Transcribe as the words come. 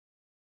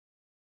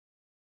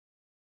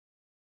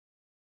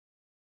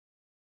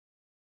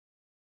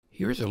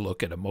Here's a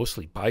look at a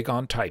mostly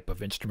bygone type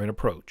of instrument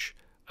approach,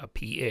 a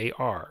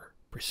PAR,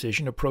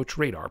 Precision Approach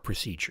Radar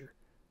procedure.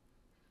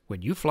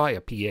 When you fly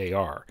a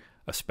PAR,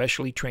 a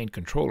specially trained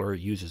controller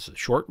uses a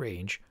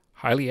short-range,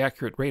 highly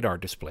accurate radar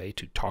display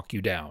to talk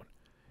you down.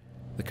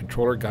 The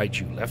controller guides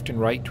you left and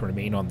right to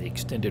remain on the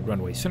extended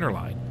runway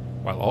centerline,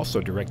 while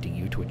also directing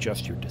you to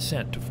adjust your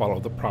descent to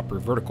follow the proper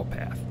vertical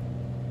path.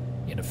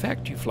 In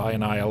effect, you fly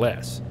an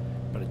ILS,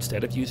 but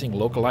instead of using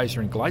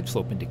localizer and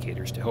glideslope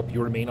indicators to help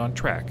you remain on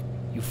track,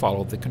 you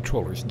follow the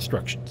controller's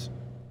instructions.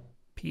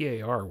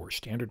 PAR were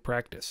standard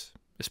practice,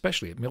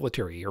 especially at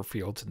military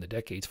airfields in the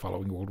decades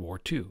following World War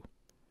II.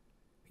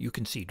 You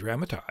can see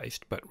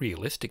dramatized but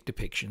realistic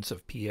depictions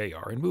of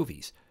PAR in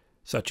movies,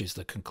 such as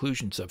the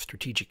conclusions of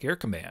Strategic Air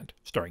Command,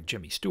 starring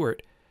Jimmy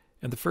Stewart,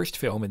 and the first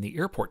film in the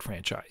Airport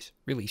franchise,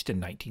 released in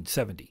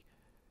 1970.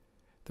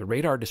 The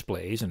radar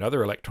displays and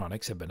other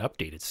electronics have been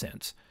updated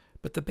since,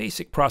 but the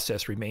basic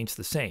process remains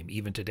the same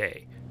even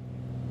today.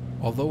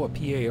 Although a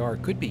PAR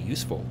could be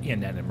useful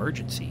in an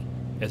emergency,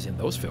 as in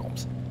those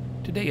films,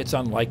 today it's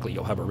unlikely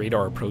you'll have a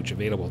radar approach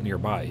available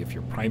nearby if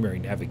your primary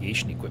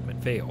navigation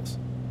equipment fails.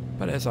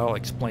 But as I'll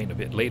explain a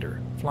bit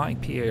later, flying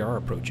PAR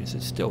approaches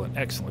is still an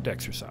excellent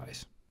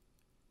exercise.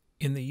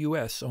 In the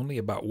U.S., only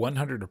about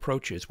 100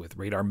 approaches with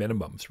radar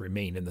minimums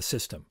remain in the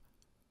system.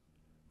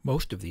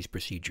 Most of these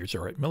procedures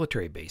are at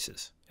military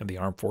bases, and the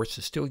armed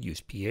forces still use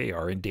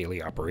PAR in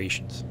daily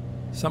operations.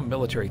 Some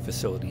military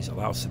facilities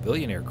allow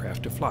civilian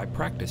aircraft to fly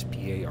practice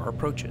PAR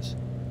approaches.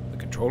 The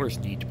controllers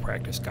need to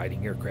practice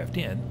guiding aircraft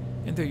in,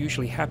 and they're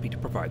usually happy to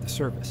provide the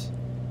service.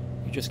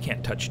 You just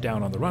can't touch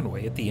down on the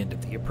runway at the end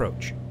of the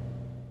approach.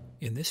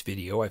 In this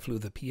video, I flew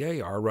the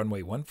PAR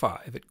runway 15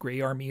 at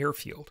Gray Army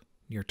Airfield,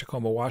 near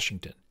Tacoma,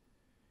 Washington.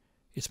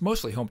 It's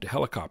mostly home to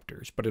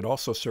helicopters, but it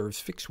also serves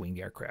fixed-wing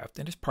aircraft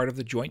and is part of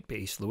the Joint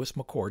Base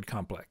Lewis-McChord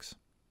complex.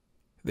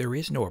 There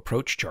is no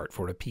approach chart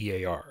for a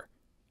PAR.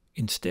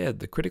 Instead,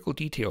 the critical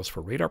details for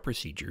radar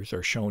procedures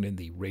are shown in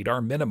the radar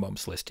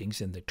minimums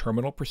listings in the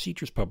Terminal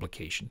Procedures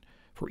publication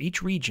for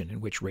each region in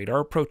which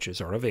radar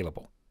approaches are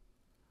available.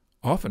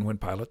 Often when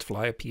pilots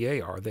fly a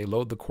PAR, they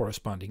load the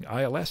corresponding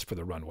ILS for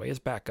the runway as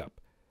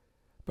backup.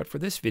 But for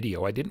this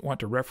video, I didn't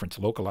want to reference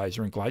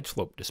localizer and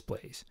glideslope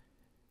displays.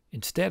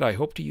 Instead, I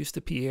hope to use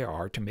the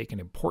PAR to make an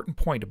important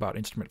point about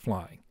instrument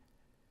flying.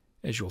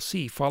 As you'll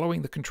see,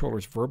 following the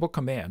controller's verbal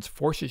commands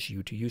forces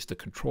you to use the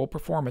control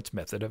performance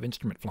method of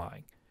instrument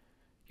flying.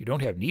 You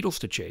don't have needles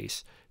to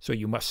chase, so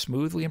you must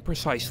smoothly and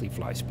precisely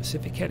fly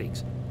specific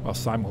headings while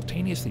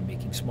simultaneously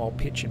making small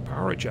pitch and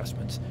power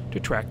adjustments to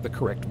track the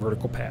correct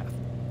vertical path.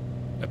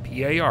 A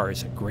PAR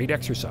is a great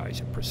exercise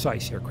in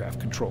precise aircraft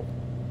control.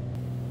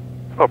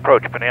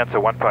 Approach Bonanza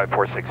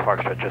 1546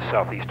 Foxtrot just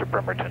southeast of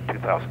Bremerton,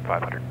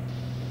 2500.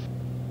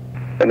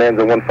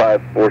 Bonanza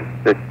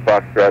 1546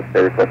 Foxtrot,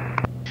 service.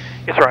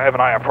 Yes, sir. I have an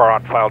IFR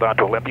on file down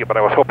to Olympia, but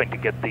I was hoping to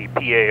get the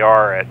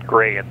PAR at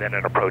Gray and then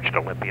an approach at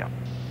Olympia.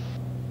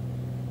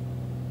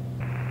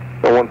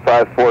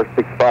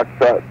 1546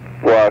 Foxtrot,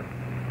 block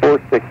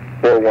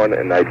 4641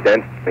 and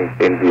ident,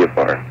 maintain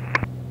VFR.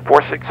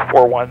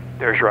 4641,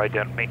 there's your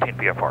ident, maintain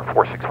VFR,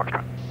 46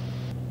 Foxtrot.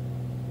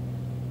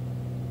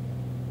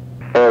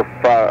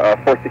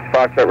 46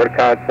 Foxtrot, we're to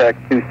contact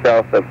 2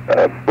 south of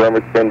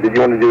Bremerton. Did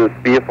you want to do this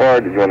VFR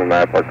or did you want an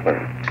IFR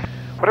clearance?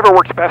 Whatever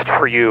works best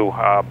for you.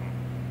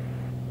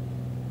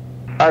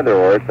 Either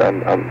or,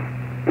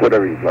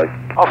 whatever you'd like.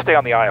 I'll stay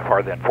on the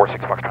IFR then,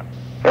 46 Foxtrot.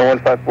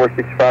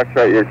 1546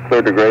 Foxtrot, you're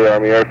cleared to Gray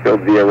Army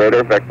Airfield via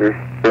radar vectors.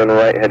 Turn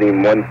right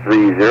heading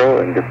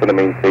 130 and just want to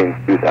maintain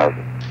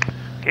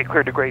 2000. Okay,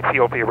 cleared to Gray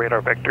Field via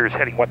radar vectors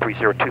heading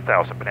 130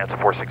 2000, Bonanza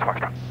 46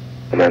 Foxtrot.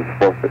 Bonanza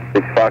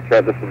 46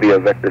 Foxtrot, this will be a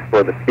vector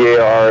for the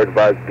PAR.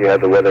 Advise you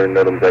have the weather and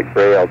NOTAMs at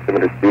Gray,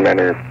 altimeter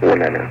 29er,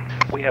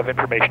 49er. We have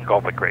information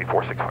Gulf at Gray,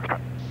 46 Foxtrot.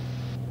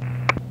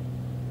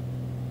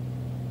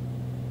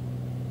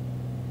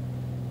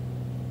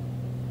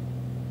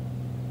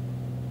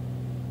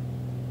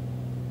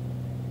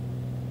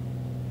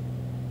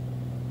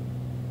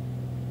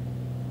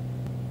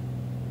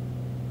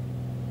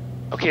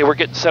 Okay, we're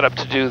getting set up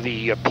to do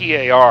the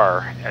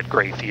PAR at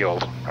Gray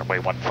Field, runway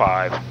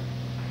 15.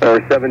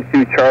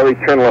 72 Charlie,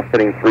 turn left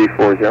heading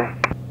 340.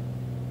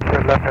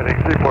 Turn left heading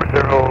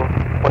 340,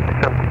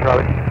 167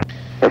 Charlie.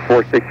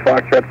 46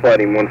 Foxtrot,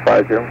 flighting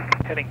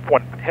 150. Heading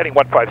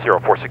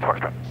 150, 46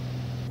 Foxtrot.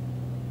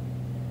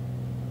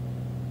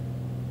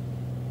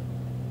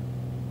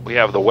 We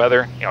have the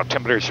weather,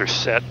 altimeters are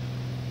set.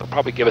 They'll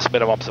probably give us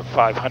minimums of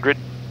 500.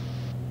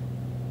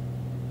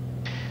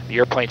 The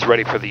airplane's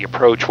ready for the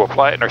approach. We'll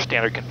fly it in our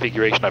standard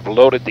configuration. I've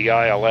loaded the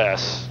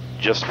ILS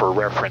just for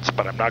reference,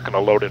 but I'm not going to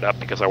load it up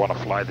because I want to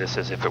fly this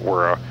as if it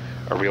were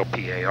a real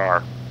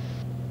PAR.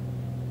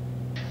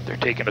 They're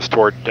taking us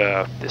toward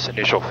this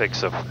initial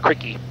fix of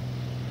Cricky,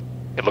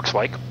 it looks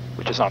like,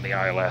 which is on the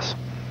ILS.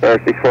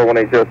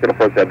 64180, going to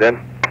approach that then.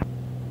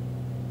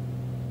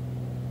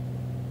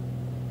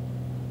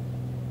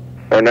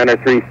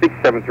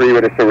 903-673,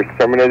 radar service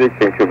terminated.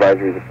 Change to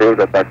advisory is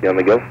approved. I'll talk to you on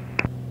the go.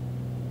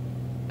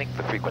 I think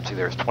the frequency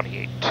there is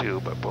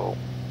 28.2, but we'll...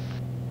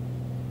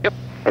 Yep,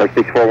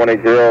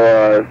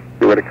 64180,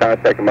 Stewart to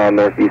contact a mile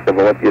northeast of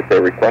Olympia, say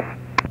request.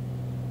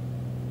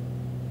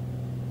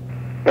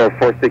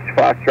 46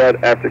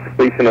 Foxtrot, after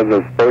completion of the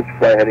approach,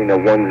 fly heading to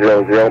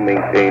 100,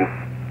 maintain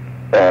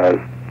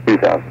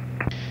 2000.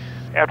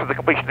 After the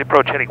completion of the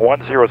approach, heading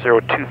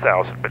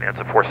 100-2000,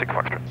 Bonanza 46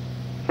 Foxtrot.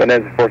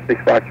 Bonanza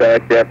 46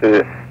 Foxtrot, actually after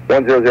the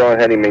 100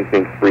 heading,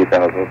 maintain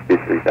 3000, let's do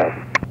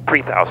 3000.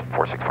 3000,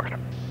 46 Foxtrot.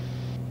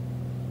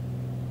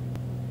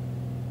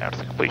 After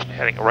the completion,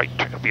 heading right,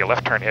 it'll be a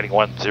left turn heading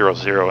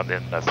 100 and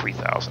then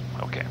 3000,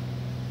 okay.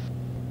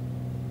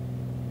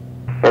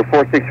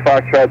 46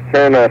 Foxtrot,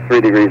 turn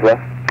 3 degrees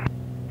left.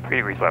 3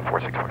 degrees left,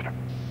 46 Foxtrot.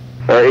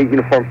 8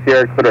 Uniform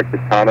Sierra, direct to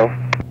Tano.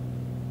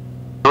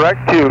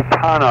 Direct to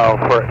Tano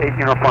for 8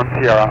 Uniform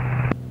Sierra.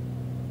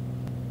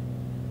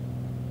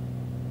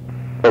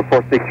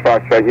 46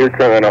 Foxtrot, here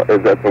currently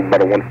is at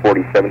about a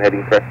 147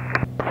 heading, correct?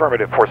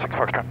 Affirmative, 46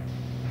 Foxtrot.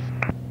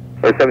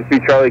 72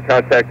 Charlie,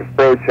 contact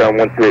approach on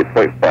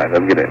 128.5, have a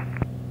good day.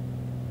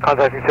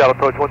 Contacting Seattle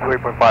approach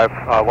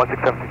 128.5,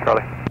 1672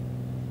 Charlie.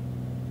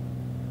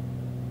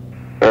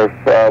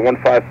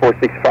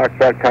 1546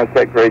 Foxtrot,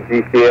 contact grade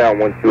GCA on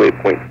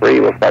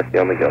 128.3, we'll talk to you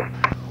on the go.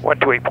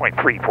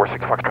 128.3,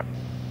 46 Foxtrot.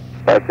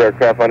 Last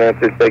aircraft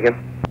unanswered, taken.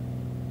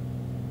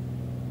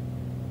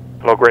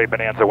 Low grade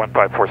Bonanza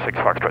 1546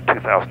 Foxtrot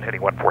 2000,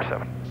 heading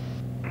 147.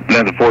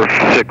 Bonanza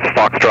 46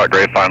 Foxtrot,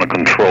 gray final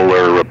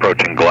controller,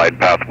 approaching glide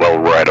path, well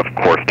right of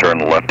course, turn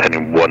left,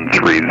 heading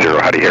 130,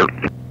 how do you hear?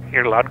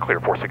 Here loud and clear,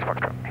 46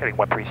 Foxtrot, heading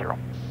 130.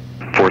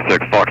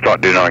 46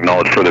 Foxtrot, do not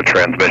acknowledge further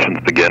transmissions,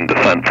 begin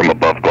descent from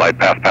above glide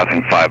path,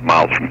 passing 5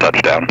 miles from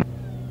touchdown.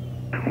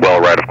 Well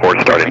right of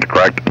course, starting to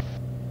correct.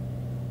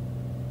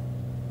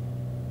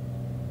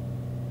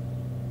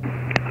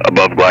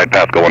 Above glide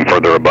path, going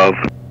further above.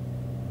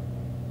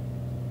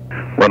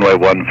 Runway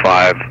 15,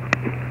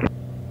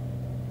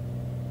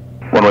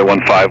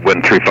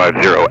 wind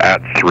 350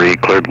 at 3,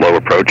 cleared low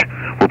approach.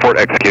 Report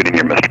executing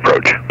your missed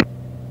approach.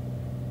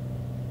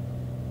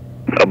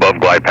 Above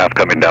glide path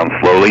coming down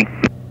slowly.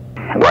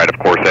 Right of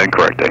course and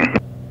correcting.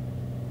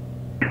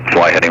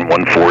 Fly heading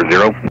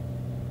 140.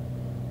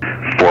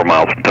 4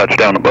 miles from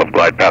touchdown, above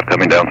glide path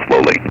coming down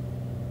slowly.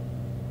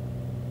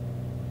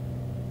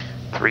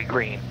 3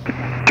 green.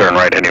 Turn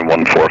right heading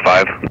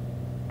 145.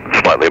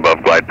 Slightly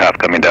above glide path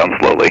coming down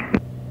slowly.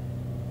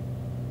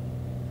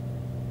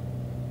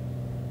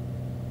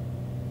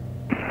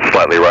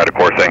 Slightly right of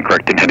course and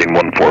correcting, heading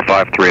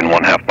 145,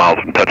 3.5 miles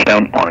from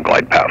touchdown, on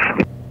glide path.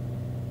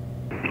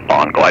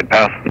 On glide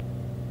path.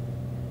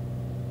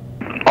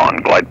 On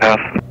glide path.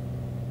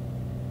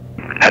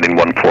 Heading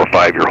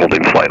 145, you're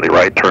holding slightly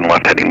right, turn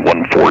left heading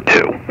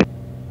 142.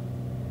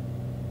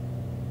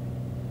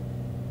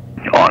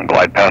 On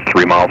glide path,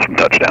 3 miles from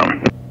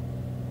touchdown.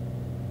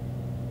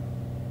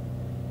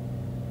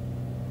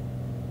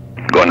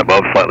 Going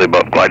above, slightly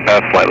above glide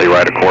path, slightly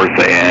right of course,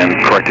 and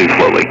correcting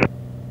slowly.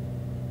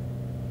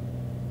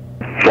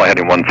 Fly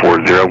heading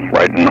 140,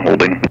 right and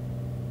holding.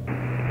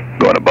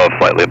 Going above,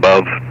 slightly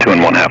above,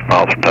 2.5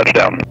 miles from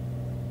touchdown.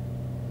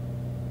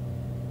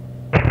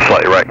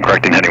 Slightly right and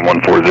correcting, heading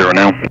 140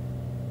 now.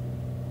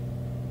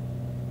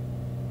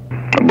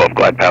 Above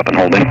glide path and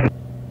holding.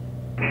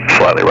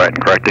 Slightly right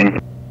and correcting.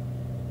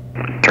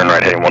 Turn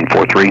right heading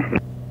 143.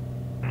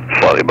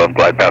 Slightly above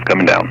glide path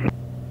coming down.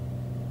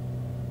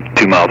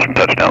 2 miles from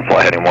touchdown,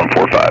 fly heading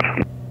 145.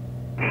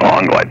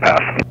 On glide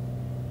path.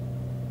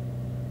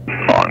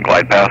 On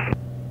glide path.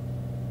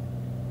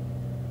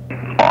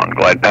 On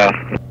glide path.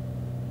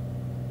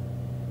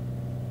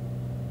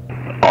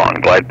 On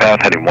glide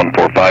path, heading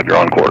 145, you're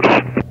on course.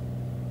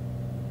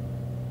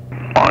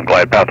 On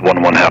glide path,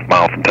 1.5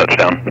 miles from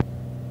touchdown.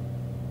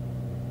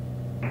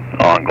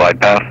 On glide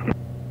path.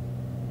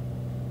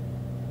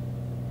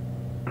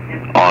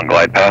 On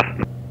glide path.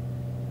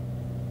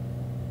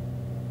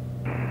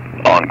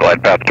 On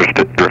glide path,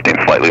 drifting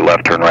slightly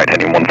left, turn right,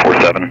 heading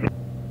 147.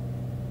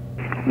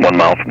 1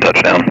 mile from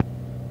touchdown.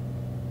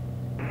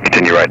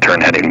 Continue right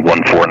turn, heading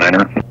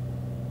 149er.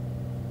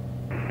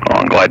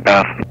 On glide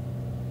path.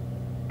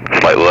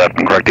 Slightly left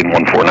and correcting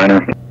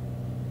 149er.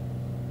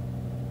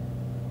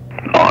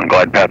 On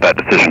glide path at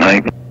decision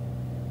height.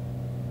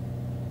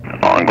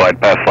 On glide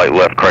path, slightly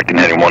left, correcting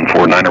heading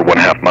 149er,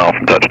 1.5 miles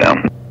from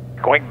touchdown.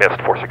 Going missed,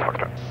 46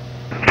 Foxtrot.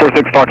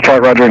 46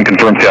 Foxtrot, roger, and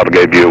confirm Seattle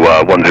gave you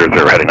 100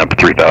 heading up to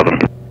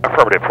 3000.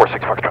 Affirmative,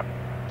 46 Foxtrot.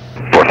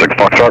 46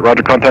 Foxtrot,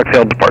 roger, contact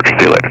Seattle departure.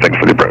 See you later. Thanks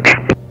for the approach.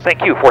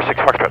 Thank you, 46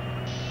 Foxtrot.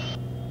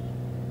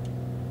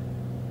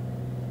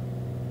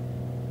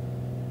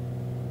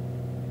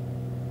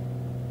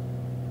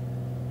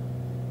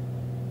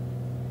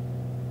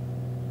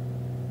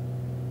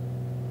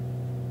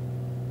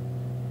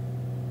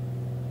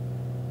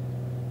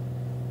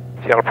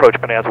 Seattle approach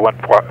Bonanza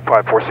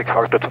 1546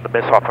 Foxtrot on the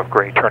miss off of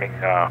Gray, turning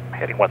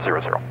heading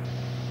 100.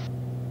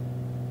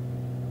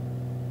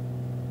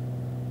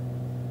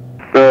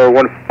 So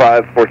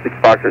 1546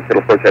 Foxtrot,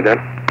 Seattle approach head down.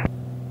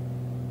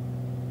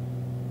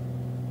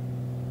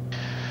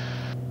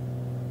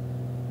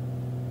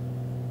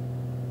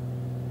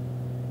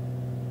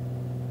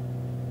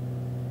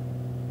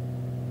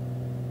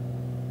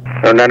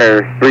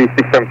 Niner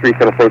 3673,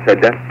 set approach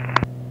head down.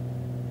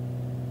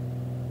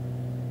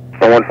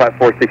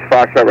 1546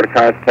 Foxtrot, we're to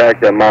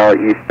contact a mile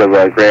east of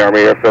Gray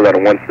Army Airfield at a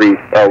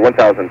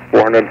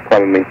 1,400,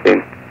 climb and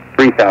maintain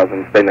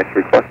 3,000, stay next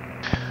request.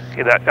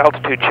 Okay, that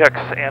altitude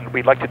checks, and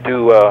we'd like to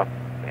do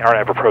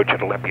RNAV approach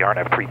at Olympia,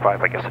 RNAV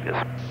 35, I guess it is.